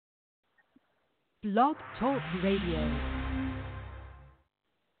Blog Talk Radio.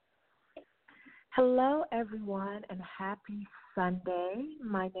 Hello, everyone, and happy Sunday.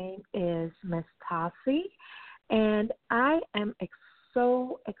 My name is Miss Tassi, and I am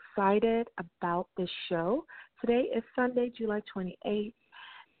so excited about this show. Today is Sunday, July 28th.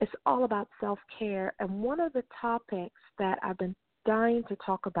 It's all about self-care, and one of the topics that I've been dying to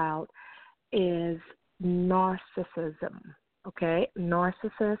talk about is narcissism, okay?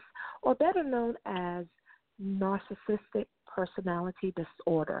 Narcissist, or better known as narcissistic personality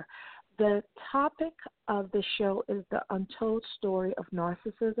disorder. The topic of the show is the Untold Story of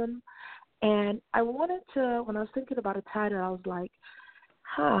Narcissism, and I wanted to, when I was thinking about a title, I was like,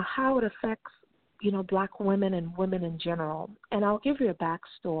 how it affects, Black women and women in general. And I'll give you a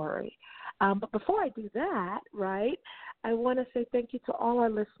backstory. But before I do that, right, I want to say thank you to all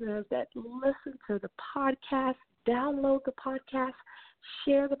our listeners that listen to the podcast, download the podcast,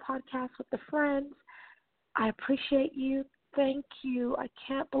 share the podcast with the friends. I appreciate you. Thank you. I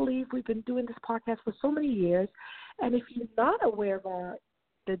can't believe we've been doing this podcast for so many years. And if you're not aware of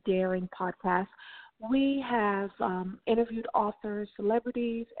the Daring podcast, we have interviewed authors,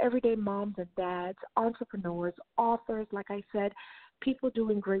 celebrities, everyday moms and dads, entrepreneurs, authors, like I said, people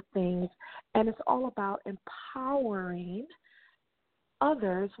doing great things. And it's all about empowering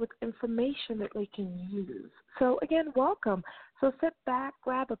others with information that they can use. So, again, welcome. So sit back,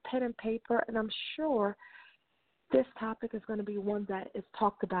 grab a pen and paper, and I'm sure this topic is going to be one that is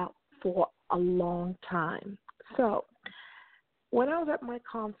talked about for a long time. So when I was at my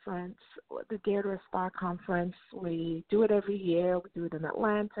conference, the Dare to Aspire conference, we do it every year. We do it in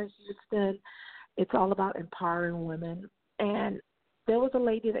Atlanta, Houston. It's all about empowering women. And there was a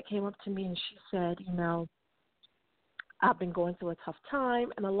lady that came up to me and she said, I've been going through a tough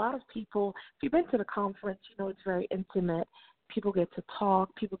time. And a lot of people, if you've been to the conference, it's very intimate. People get to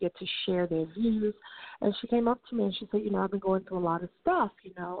talk. People get to share their views. And she came up to me and she said, I've been going through a lot of stuff,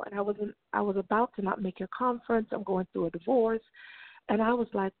 and I was about to not make your conference. I'm going through a divorce. And I was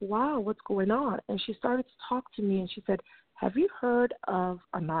like, wow, what's going on? And she started to talk to me and she said, have you heard of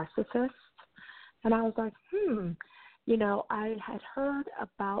a narcissist? And I was like, I had heard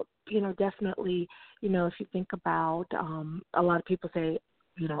about, definitely, if you think about, a lot of people say,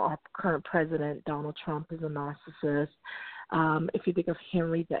 our current president, Donald Trump, is a narcissist. If you think of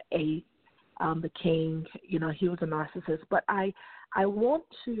Henry VIII, the king, he was a narcissist. But I want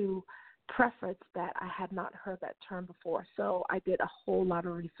to preface that I had not heard that term before. So I did a whole lot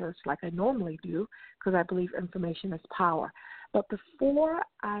of research like I normally do because I believe information is power. But before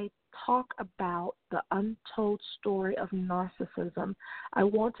I talk about the untold story of narcissism, I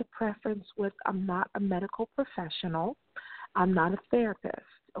want to preface with I'm not a medical professional. I'm not a therapist,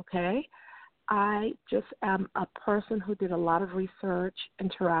 okay? I just am a person who did a lot of research,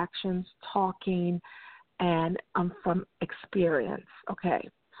 interactions, talking, and I'm from experience, okay?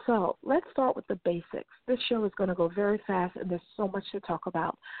 So let's start with the basics. This show is going to go very fast, and there's so much to talk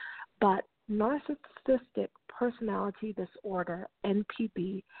about. But narcissistic personality disorder,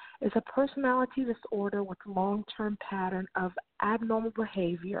 NPD, is a personality disorder with long-term pattern of abnormal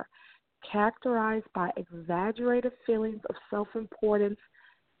behavior characterized by exaggerated feelings of self-importance,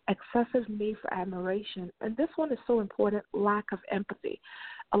 excessive need for admiration, and this one is so important, lack of empathy.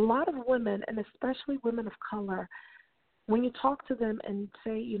 A lot of women, and especially women of color, when you talk to them and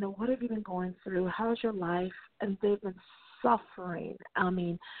say, what have you been going through? How's your life? And they've been suffering. I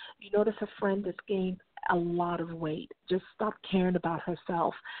mean, you notice a friend that's gained a lot of weight, just stop caring about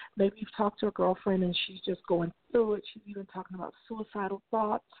herself. Maybe you've talked to a girlfriend and she's just going through it. She's even talking about suicidal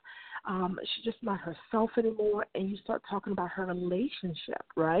thoughts. She's just not herself anymore, and you start talking about her relationship,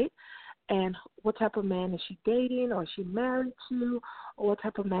 right? And what type of man is she dating, or is she married to, or what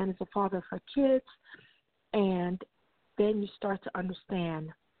type of man is the father of her kids? And then you start to understand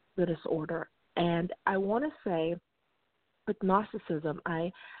the disorder. And I want to say, with narcissism,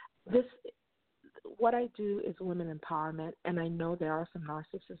 what I do is women empowerment, and I know there are some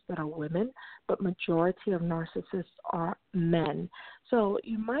narcissists that are women, but majority of narcissists are men. So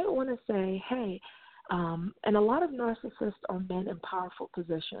you might want to say, hey, and a lot of narcissists are men in powerful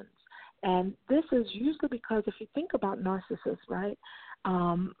positions. And this is usually because if you think about narcissists, right,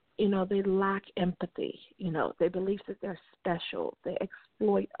 they lack empathy. They believe that they're special. They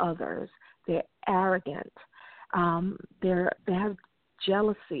exploit others. They're arrogant. They have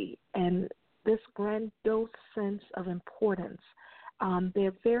jealousy and this grandiose sense of importance.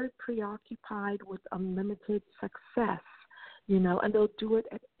 They're very preoccupied with unlimited success, and they'll do it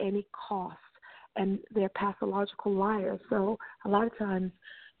at any cost. And they're pathological liars. So a lot of times,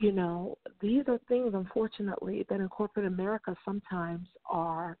 these are things, unfortunately, that in corporate America sometimes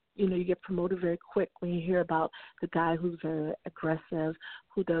are, you get promoted very quick when you hear about the guy who's very aggressive,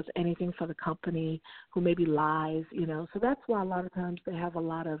 who does anything for the company, who maybe lies, So that's why a lot of times they have a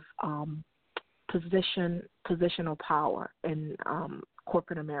lot of positional power in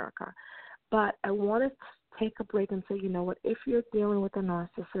corporate America. But I want to take a break and say, you know what, if you're dealing with a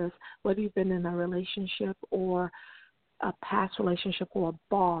narcissist, whether you've been in a relationship or a past relationship or a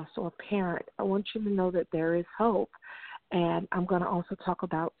boss or a parent, I want you to know that there is hope. And I'm going to also talk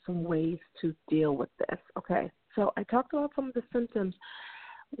about some ways to deal with this, okay? So I talked about some of the symptoms.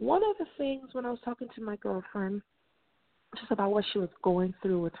 One of the things when I was talking to my girlfriend, just about what she was going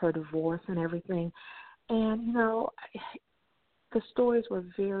through with her divorce and everything, and, the stories were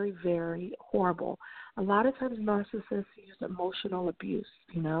very, very horrible. A lot of times narcissists use emotional abuse,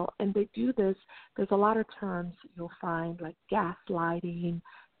 and they do this. There's a lot of terms you'll find like gaslighting,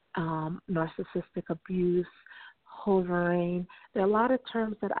 narcissistic abuse, hovering. There are a lot of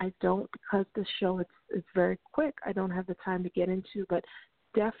terms that I don't, because the show it's very quick, I don't have the time to get into, but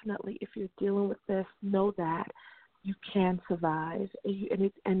definitely if you're dealing with this, know that you can survive,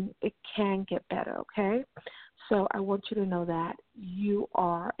 and it can get better, okay? So I want you to know that you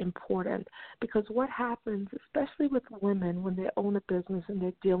are important, because what happens, especially with women when they own a business and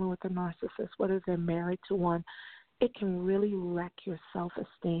they're dealing with a narcissist, whether they're married to one, it can really wreck your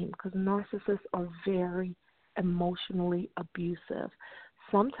self-esteem, because narcissists are very emotionally abusive.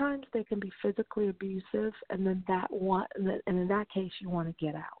 Sometimes they can be physically abusive, and then and in that case you want to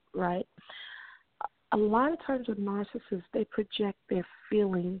get out, right? A lot of times with narcissists, they project their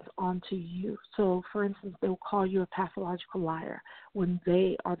feelings onto you. So, for instance, they will call you a pathological liar when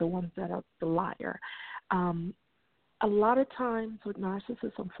they are the ones that are the liar. A lot of times with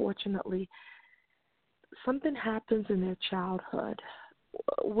narcissists, unfortunately, something happens in their childhood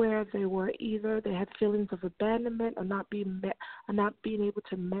where they had feelings of abandonment or not being able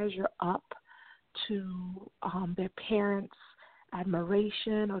to measure up to their parents'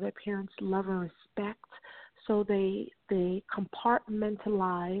 admiration or their parents' love and respect. So they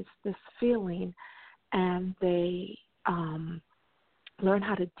compartmentalize this feeling, and they learn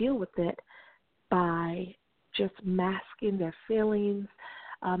how to deal with it by just masking their feelings.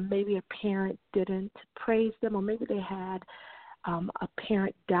 Maybe a parent didn't praise them, or maybe they had a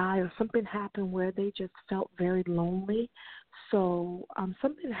parent die or something happened where they just felt very lonely. So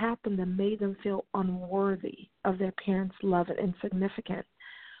something happened that made them feel unworthy of their parents' love and insignificant.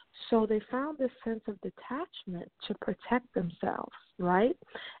 So they found this sense of detachment to protect themselves, right?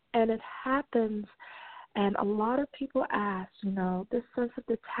 And it happens, and a lot of people ask, this sense of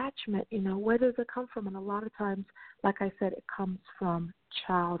detachment, where does it come from? And a lot of times, like I said, it comes from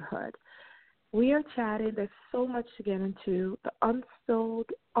childhood. We are chatting. There's so much to get into. The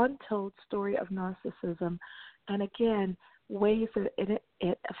Untold Story of Narcissism. And again, ways that it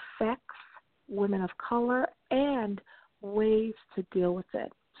affects women of color and ways to deal with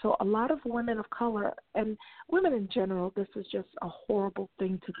it. So a lot of women of color and women in general, this is just a horrible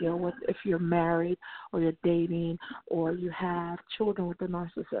thing to deal with if you're married or you're dating or you have children with a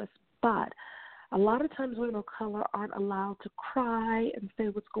narcissist. But a lot of times women of color aren't allowed to cry and say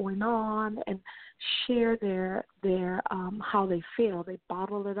what's going on and share their how they feel. They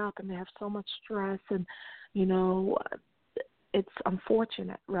bottle it up, and they have so much stress, and it's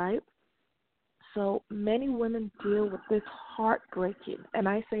unfortunate, right? So many women deal with this heartbreaking, and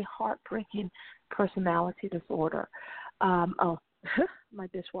I say heartbreaking, personality disorder. My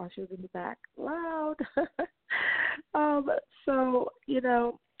dishwasher's in the back, loud. So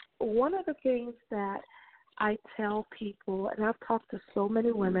one of the things that I tell people, and I've talked to so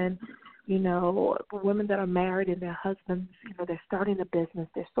many women, women that are married and their husbands, they're starting a business,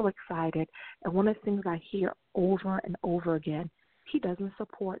 they're so excited. And one of the things I hear over and over again, he doesn't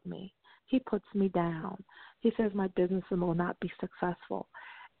support me. He puts me down. He says my business will not be successful.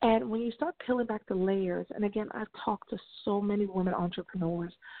 And when you start peeling back the layers, and again, I've talked to so many women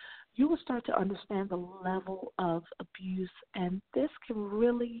entrepreneurs, you will start to understand the level of abuse, and this can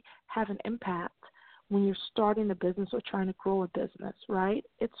really have an impact when you're starting a business or trying to grow a business, right?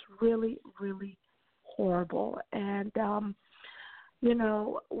 It's really, really horrible. And,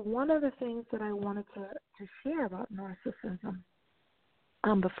 one of the things that I wanted to share about narcissism,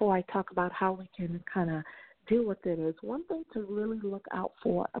 before I talk about how we can kind of deal with it, is one thing to really look out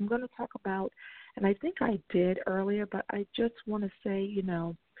for. I'm going to talk about, and I think I did earlier, but I just want to say,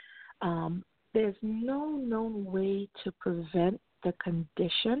 there's no known way to prevent the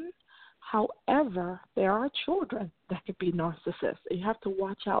condition. However, there are children that could be narcissists. You have to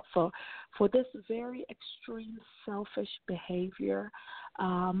watch out for this very extreme selfish behavior.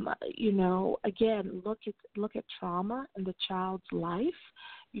 Again, look at trauma in the child's life.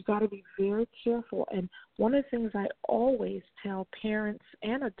 You got to be very careful. And one of the things I always tell parents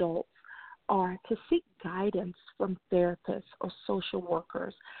and adults are to seek guidance from therapists or social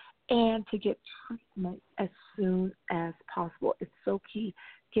workers and to get treatment as soon as possible. It's so key.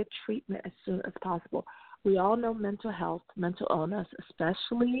 Get treatment as soon as possible. We all know mental health, mental illness,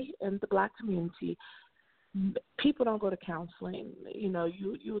 especially in the Black community. People don't go to counseling.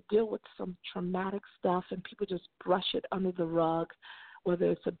 You deal with some traumatic stuff and people just brush it under the rug,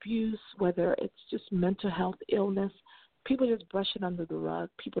 whether it's abuse, whether it's just mental health illness. People just brush it under the rug.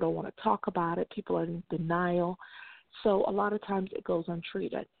 People don't want to talk about it. People are in denial. So a lot of times it goes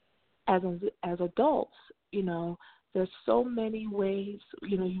untreated. As adults, there's so many ways,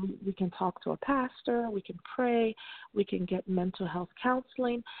 we can talk to a pastor, we can pray, we can get mental health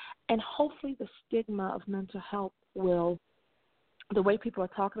counseling, and hopefully the stigma of mental health the way people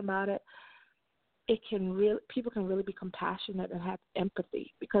are talking about it, people can really be compassionate and have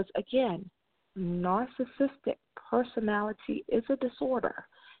empathy because, again, narcissistic personality is a disorder.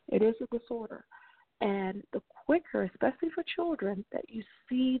 It is a disorder. And the quicker, especially for children, that you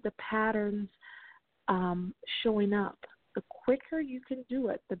see the patterns showing up, the quicker you can do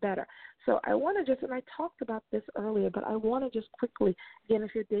it, the better. So I want to and I talked about this earlier, but I want to just quickly, again,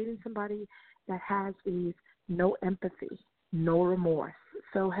 if you're dating somebody that has these no empathy, no remorse.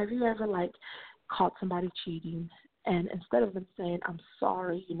 So have you ever, caught somebody cheating, and instead of them saying, I'm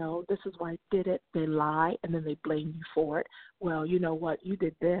sorry, this is why I did it, they lie, and then they blame you for it. Well, you know what, you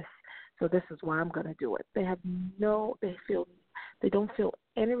did this, so this is why I'm going to do it. They don't feel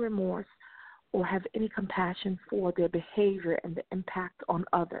any remorse or have any compassion for their behavior and the impact on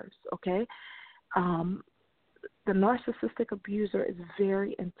others, okay? The narcissistic abuser is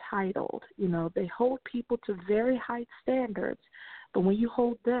very entitled. They hold people to very high standards, but when you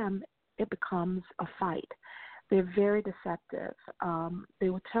hold them, it becomes a fight. They're very deceptive. They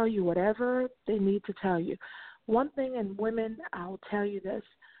will tell you whatever they need to tell you. One thing, and women, I'll tell you this,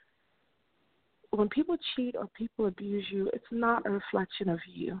 when people cheat or people abuse you, it's not a reflection of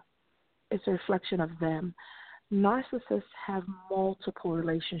you. It's a reflection of them. Narcissists have multiple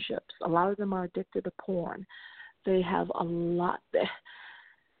relationships. A lot of them are addicted to porn. They have a lot.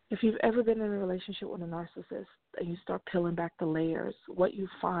 If you've ever been in a relationship with a narcissist and you start peeling back the layers, what you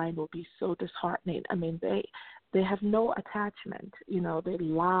find will be so disheartening. I mean, they have no attachment. They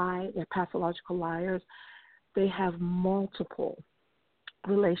lie. They're pathological liars. They have multiple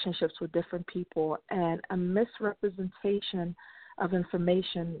relationships with different people and a misrepresentation of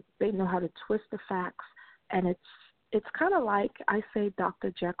information. They know how to twist the facts, and it's kind of like, I say,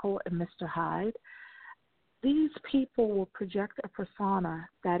 Dr. Jekyll and Mr. Hyde. These people will project a persona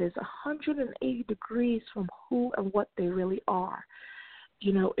that is 180 degrees from who and what they really are.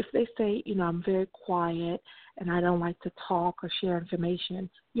 If they say, I'm very quiet and I don't like to talk or share information,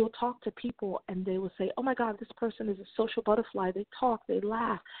 you'll talk to people and they will say, oh, my God, this person is a social butterfly. They talk, they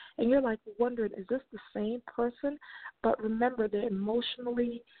laugh. And you're wondering, is this the same person? But remember, they're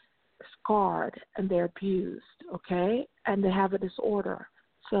emotionally scarred and they're abused, okay? And they have a disorder.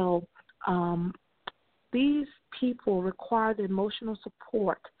 So these people require the emotional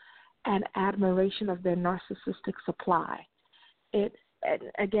support and admiration of their narcissistic supply. It's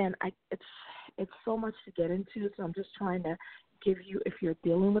so much to get into, so I'm just trying to give you, if you're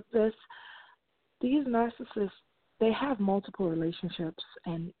dealing with this, these narcissists, they have multiple relationships,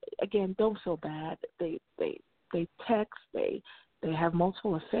 and again, don't feel bad. They text, they have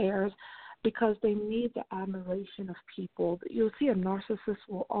multiple affairs because they need the admiration of people. You'll see a narcissist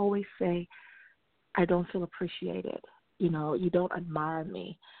will always say, I don't feel appreciated. You don't admire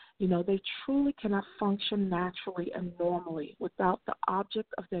me. They truly cannot function naturally and normally without the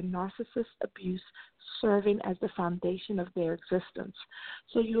object of their narcissist abuse serving as the foundation of their existence.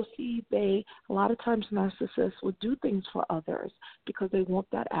 So you'll see a lot of times narcissists will do things for others because they want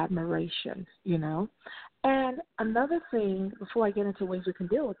that admiration, And another thing, before I get into ways we can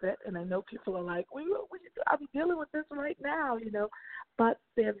deal with it, and I know people are like, I'm dealing with this right now, but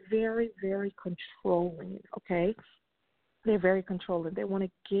they're very, very controlling, okay? They're very controlling. They want to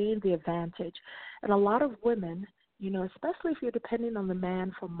gain the advantage. And a lot of women, especially if you're depending on the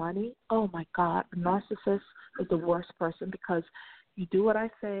man for money, oh, my God, a narcissist is the worst person because you do what I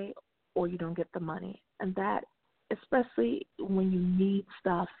say or you don't get the money. And that, especially when you need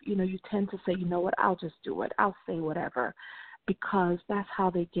stuff, you tend to say, you know what, I'll just do it. I'll say whatever because that's how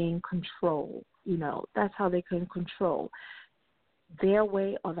they gain control. That's how they can control their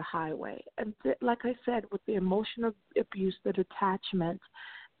way or the highway. And like I said, with the emotional abuse, the detachment,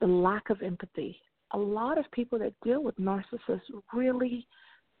 the lack of empathy, a lot of people that deal with narcissists really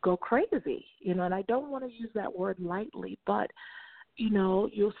go crazy, and I don't want to use that word lightly, but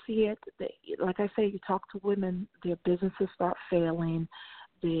you'll see it. Like I say, you talk to women, their businesses start failing.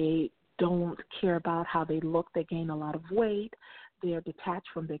 They don't care about how they look. They gain a lot of weight. They're detached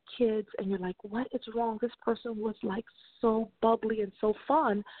from their kids. And you're like, what is wrong? This person was like so bubbly and so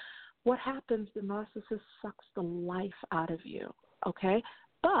fun. What happens? The narcissist sucks the life out of you, okay?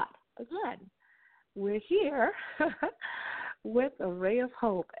 But, again, we're here with a ray of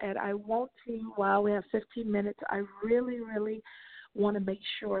hope. And I want to, while we have 15 minutes, I really, really want to make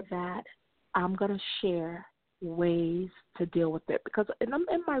sure that I'm going to share ways to deal with it. Because in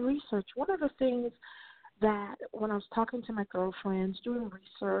my research, one of the things that when I was talking to my girlfriends, doing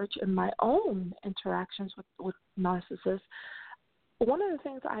research in my own interactions with narcissists, one of the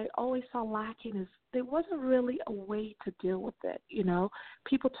things I always saw lacking is there wasn't really a way to deal with it.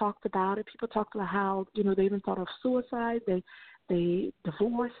 People talked about it. People talked about how, they even thought of suicide. They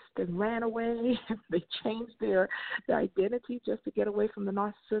divorced and ran away. They changed their identity just to get away from the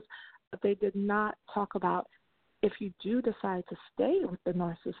narcissist. But they did not talk about, if you do decide to stay with the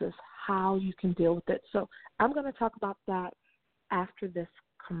narcissist, how you can deal with it. So I'm going to talk about that after this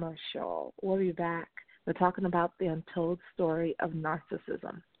commercial. We'll be back. We're talking about the untold story of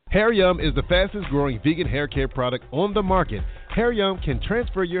narcissism. Hair Yum is the fastest growing vegan hair care product on the market. Hair Yum can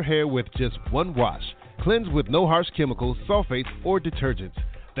transfer your hair with just one wash. Cleanse with no harsh chemicals, sulfates, or detergents.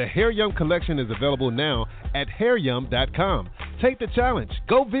 The Hair Yum collection is available now at hairyum.com. Take the challenge.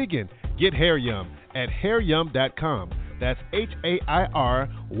 Go vegan. Get Hair Yum at hairyum.com. That's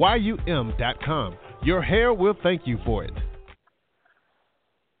HAIRYUM.com. Your hair will thank you for it.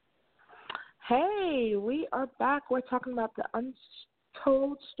 Hey, we are back. We're talking about the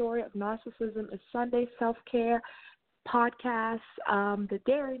Untold Story of Narcissism. It's Sunday Self-Care podcast, the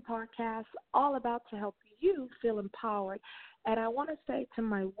Daring podcast, all about to help you feel empowered. And I want to say to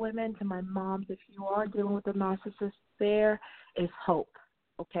my women, to my moms, if you are dealing with a narcissist, there is hope,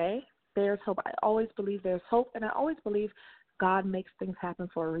 okay? There's hope. I always believe there's hope, and I always believe God makes things happen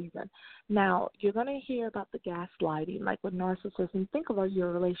for a reason. Now, you're going to hear about the gaslighting, like with narcissism. Think about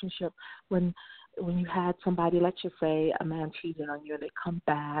your relationship when you had somebody, let's just say a man cheated on you, and they come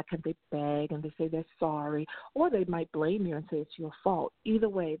back and they beg and they say they're sorry, or they might blame you and say it's your fault. Either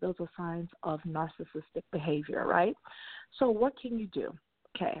way, those are signs of narcissistic behavior, right? So what can you do?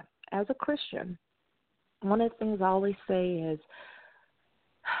 Okay, as a Christian, one of the things I always say is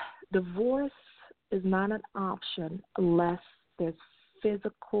divorce is not an option unless there's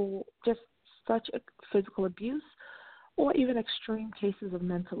just such a physical abuse or even extreme cases of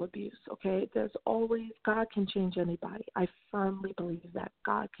mental abuse, okay? There's always, God can change anybody. I firmly believe that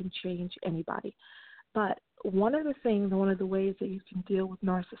God can change anybody. But one of the ways that you can deal with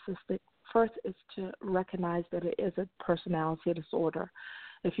narcissistic, first is to recognize that it is a personality disorder.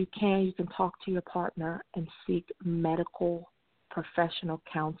 If you can talk to your partner and seek medical professional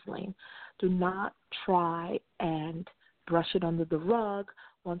counseling. Do not try and brush it under the rug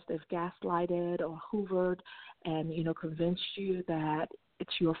once they've gaslighted or hoovered and, convinced you that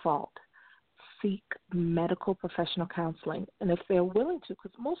it's your fault. Seek medical professional counseling. And if they're willing to,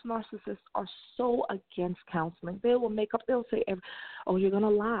 because most narcissists are so against counseling, they'll say, oh, you're going to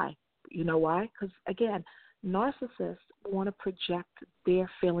lie. You know why? Because, again, narcissists want to project their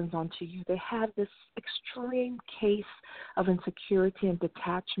feelings onto you. They have this extreme case of insecurity and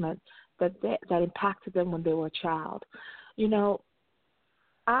detachment that impacted them when they were a child.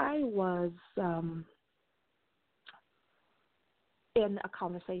 I was in a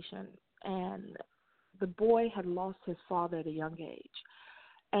conversation, and the boy had lost his father at a young age,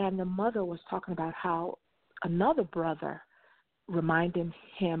 and the mother was talking about how another brother reminded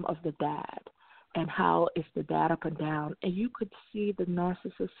him of the dad, and how it's the dad up and down. And you could see the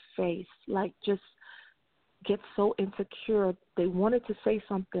narcissist's face, like, just get so insecure. They wanted to say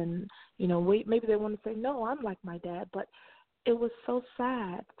something, maybe they wanted to say, no, I'm like my dad. But it was so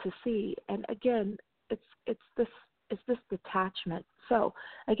sad to see. And again, it's this detachment. So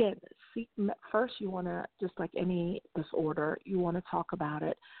again, first you want to, just like any disorder, you want to talk about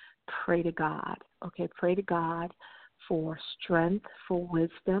it. Pray to God. Okay, pray to God for strength, for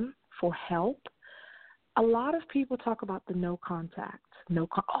wisdom, for help. A lot of people talk about the no contact. And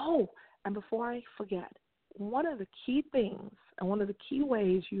before I forget, one of the key things and one of the key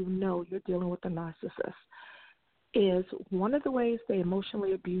ways you're dealing with a narcissist is one of the ways they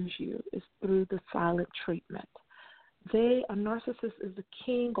emotionally abuse you is through the silent treatment. A narcissist is the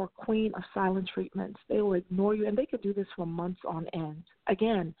king or queen of silent treatments. They will ignore you, and they could do this for months on end.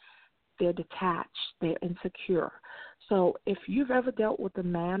 Again, they're detached. They're insecure. So if you've ever dealt with a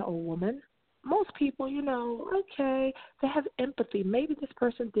man or woman, most people, okay, they have empathy. Maybe this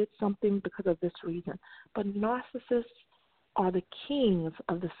person did something because of this reason. But narcissists, are the kings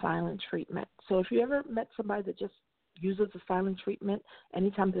of the silent treatment. So if you ever met somebody that just uses the silent treatment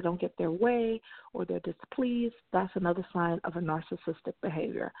anytime they don't get their way or they're displeased, that's another sign of a narcissistic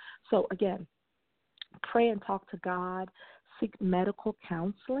behavior. So again, pray and talk to God, seek medical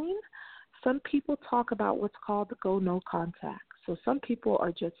counseling. Some people talk about what's called the go no contact. So some people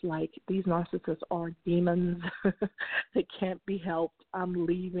are just like, these narcissists are demons. They can't be helped. I'm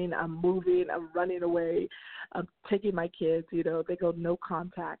leaving. I'm moving. I'm running away. I'm taking my kids. They go no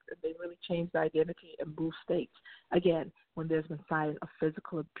contact, and they really change their identity and move states. Again, when there's been signs of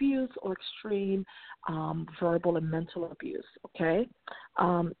physical abuse or extreme verbal and mental abuse, okay?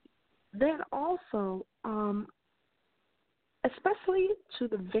 Then also, especially to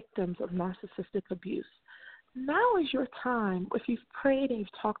the victims of narcissistic abuse, now is your time. If you've prayed and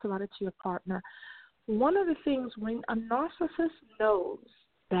you've talked about it to your partner, one of the things when a narcissist knows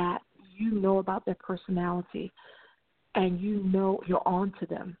that you know about their personality and you know you're on to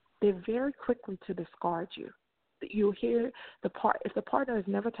them, they're very quickly to discard you. You'll hear if the partner has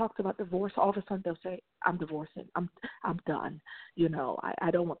never talked about divorce, all of a sudden they'll say, I'm divorcing. I'm done.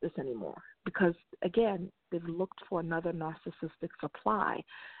 I don't want this anymore. Because, again, they've looked for another narcissistic supply,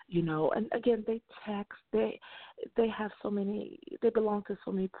 and again, they text, they have so many, they belong to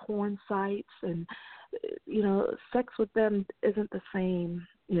so many porn sites, and, sex with them isn't the same,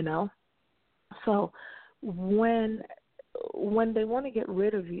 So when they want to get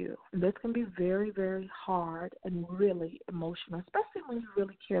rid of you, this can be very, very hard and really emotional, especially when you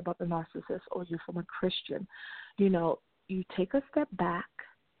really care about the narcissist or you're from a Christian. You take a step back,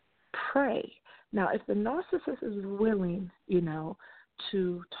 pray. Now, if the narcissist is willing,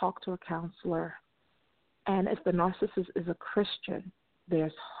 to talk to a counselor, and if the narcissist is a Christian,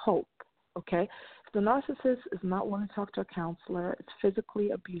 there's hope, okay? If the narcissist is not willing to talk to a counselor, it's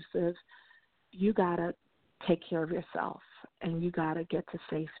physically abusive, you got to take care of yourself, and you got to get to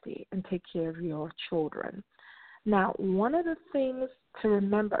safety and take care of your children. Now, one of the things to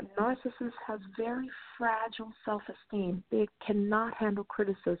remember, narcissists have very fragile self-esteem. They cannot handle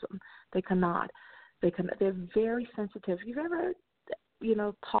criticism. They cannot. They're very sensitive. You've ever,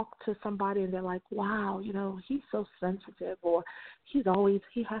 talked to somebody and they're like, wow, he's so sensitive, or he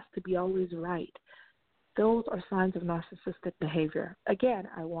has to be always right. Those are signs of narcissistic behavior. Again,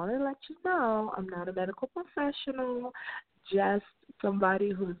 I want to let you know I'm not a medical professional, just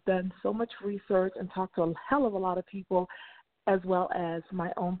somebody who's done so much research and talked to a hell of a lot of people, as well as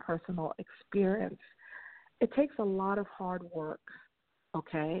my own personal experience. It takes a lot of hard work,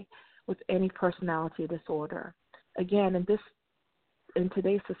 okay, with any personality disorder. Again, in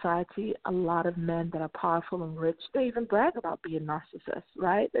today's society, a lot of men that are powerful and rich, they even brag about being narcissists,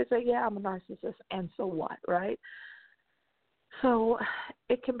 right? They say, yeah, I'm a narcissist, and so what, right? So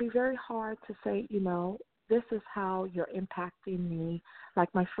it can be very hard to say, this is how you're impacting me. Like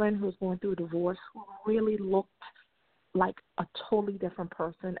my friend who was going through a divorce, who really looked like a totally different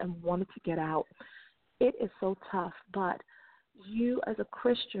person and wanted to get out. It is so tough, but you as a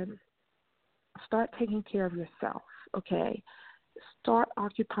Christian, start taking care of yourself, okay? Start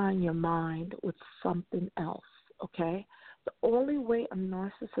occupying your mind with something else, okay? The only way a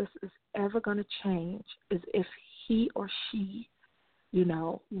narcissist is ever going to change is if he or she,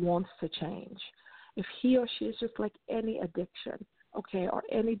 wants to change. If he or she is just like any addiction, okay, or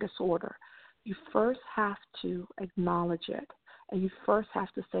any disorder, you first have to acknowledge it, and you first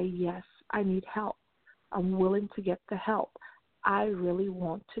have to say, yes, I need help. I'm willing to get the help. I really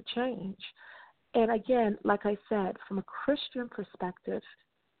want to change. And again, like I said, from a Christian perspective,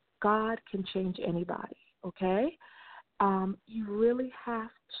 God can change anybody, okay? You really have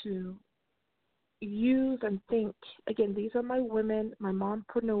to use and think. Again, these are my women, my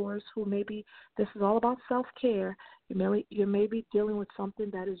mompreneurs who maybe this is all about self-care. You may be dealing with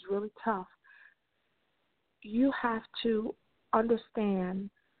something that is really tough. You have to understand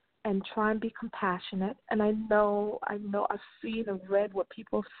and try and be compassionate. And I know I've seen and read what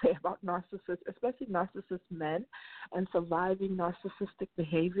people say about narcissists, especially narcissist men and surviving narcissistic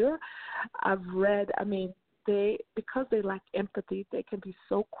behavior. I've read, because they lack empathy, they can be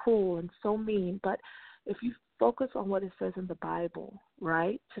so cruel and so mean. But if you focus on what it says in the Bible,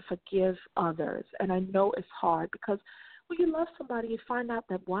 right, to forgive others, and I know it's hard because when you love somebody, you find out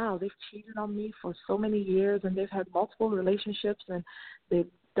that, wow, they've cheated on me for so many years and they've had multiple relationships and they've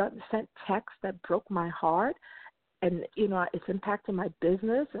sent texts that broke my heart, and it's impacting my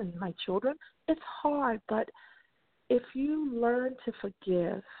business and my children. It's hard, but if you learn to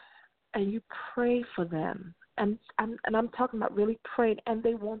forgive and you pray for them, and I'm talking about really praying, and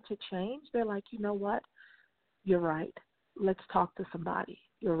they want to change, they're like, you know what, you're right. Let's talk to somebody.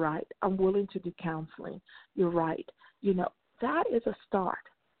 You're right. I'm willing to do counseling. You're right. that is a start.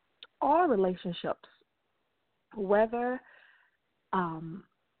 All relationships, whether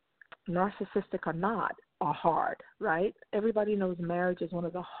narcissistic or not, are hard, right? Everybody knows marriage is one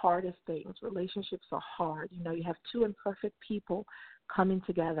of the hardest things. Relationships are hard. You know, you have two imperfect people coming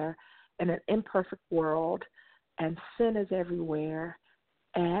together in an imperfect world, and sin is everywhere,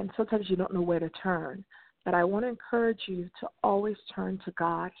 and sometimes you don't know where to turn. But I want to encourage you to always turn to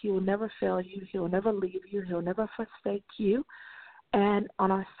God. He will never fail you. He will never leave you. He'll never forsake you. And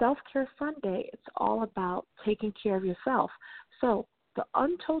on our Self-Care Sunday, it's all about taking care of yourself. So the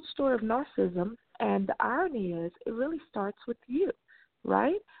untold story of narcissism, and the irony is, it really starts with you,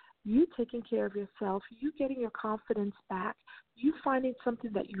 right? You taking care of yourself, you getting your confidence back, you finding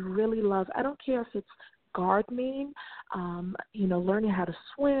something that you really love. I don't care if it's gardening, learning how to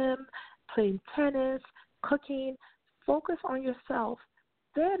swim, playing tennis, cooking. Focus on yourself.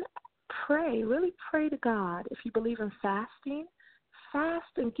 Then pray, really pray to God. If you believe in fasting,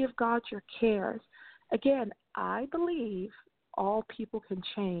 fast and give God your cares. Again, I believe all people can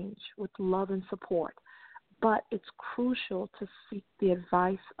change with love and support, but it's crucial to seek the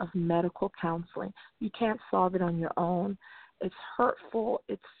advice of medical counseling. You can't solve it on your own. It's hurtful.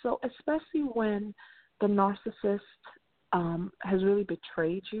 It's so, especially when the narcissist has really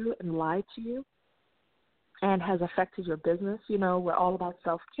betrayed you and lied to you and has affected your business. You know, we're all about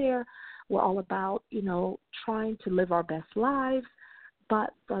self-care. We're all about, trying to live our best lives.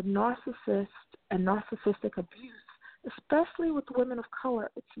 But the narcissist and narcissistic abuse, especially with women of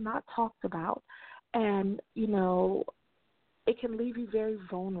color, it's not talked about. And, it can leave you very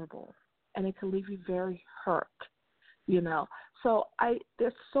vulnerable, and it can leave you very hurt, So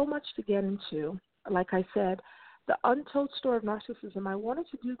there's so much to get into. Like I said, the untold story of narcissism, I wanted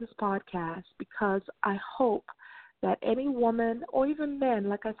to do this podcast because I hope that any woman or even men,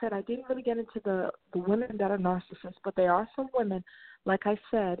 like I said, I didn't really get into the women that are narcissists, but there are some women, like I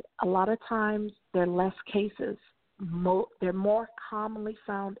said, a lot of times they're less cases. They're more commonly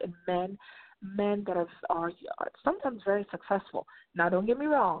found in men that are sometimes very successful. Now, don't get me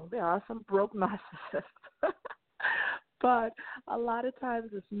wrong, there are some broke narcissists. But a lot of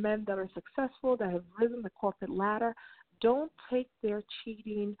times it's men that are successful, that have risen the corporate ladder. Don't take their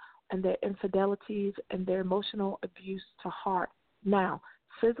cheating and their infidelities and their emotional abuse to heart. Now,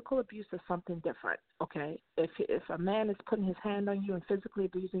 physical abuse is something different, okay? If a man is putting his hand on you and physically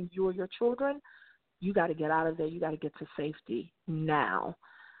abusing you or your children, you got to get out of there. You got to get to safety now.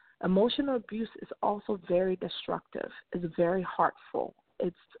 Emotional abuse is also very destructive. It's very hurtful.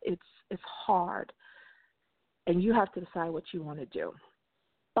 It's hard. And you have to decide what you want to do.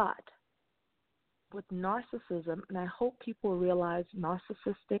 But with narcissism, and I hope people realize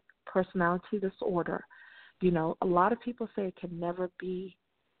narcissistic personality disorder, a lot of people say it can never be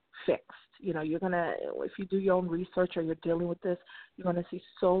fixed. You're going to, if you do your own research or you're dealing with this, you're going to see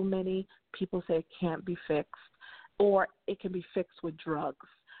so many people say it can't be fixed, or it can be fixed with drugs,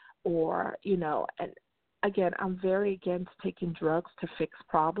 or, and again, I'm very against taking drugs to fix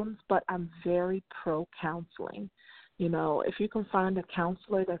problems, but I'm very pro-counseling. If you can find a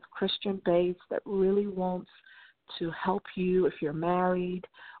counselor that's Christian-based that really wants to help you if you're married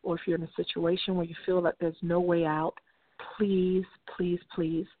or if you're in a situation where you feel that there's no way out, please, please,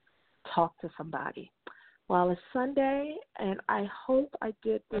 please talk to somebody. Well, it's Sunday, and I hope I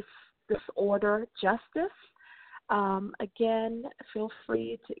did this order justice. Again, feel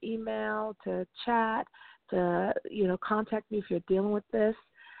free to email, to chat, to, contact me if you're dealing with this.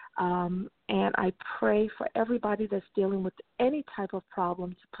 And I pray for everybody that's dealing with any type of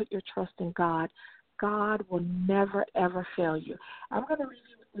problem to put your trust in God. God will never, ever fail you. I'm going to leave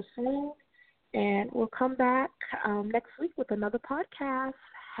you with this song, and we'll come back next week with another podcast.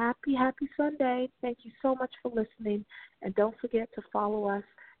 Happy Sunday. Thank you so much for listening. And don't forget to follow us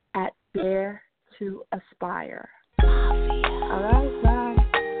at Dare to Aspire. All right, bye.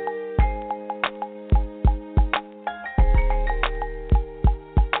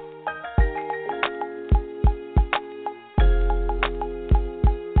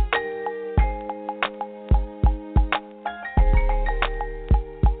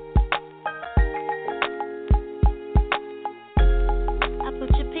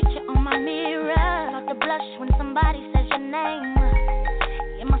 When somebody says your name,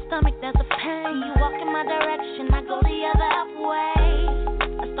 in my stomach there's a pain. You walk in my direction,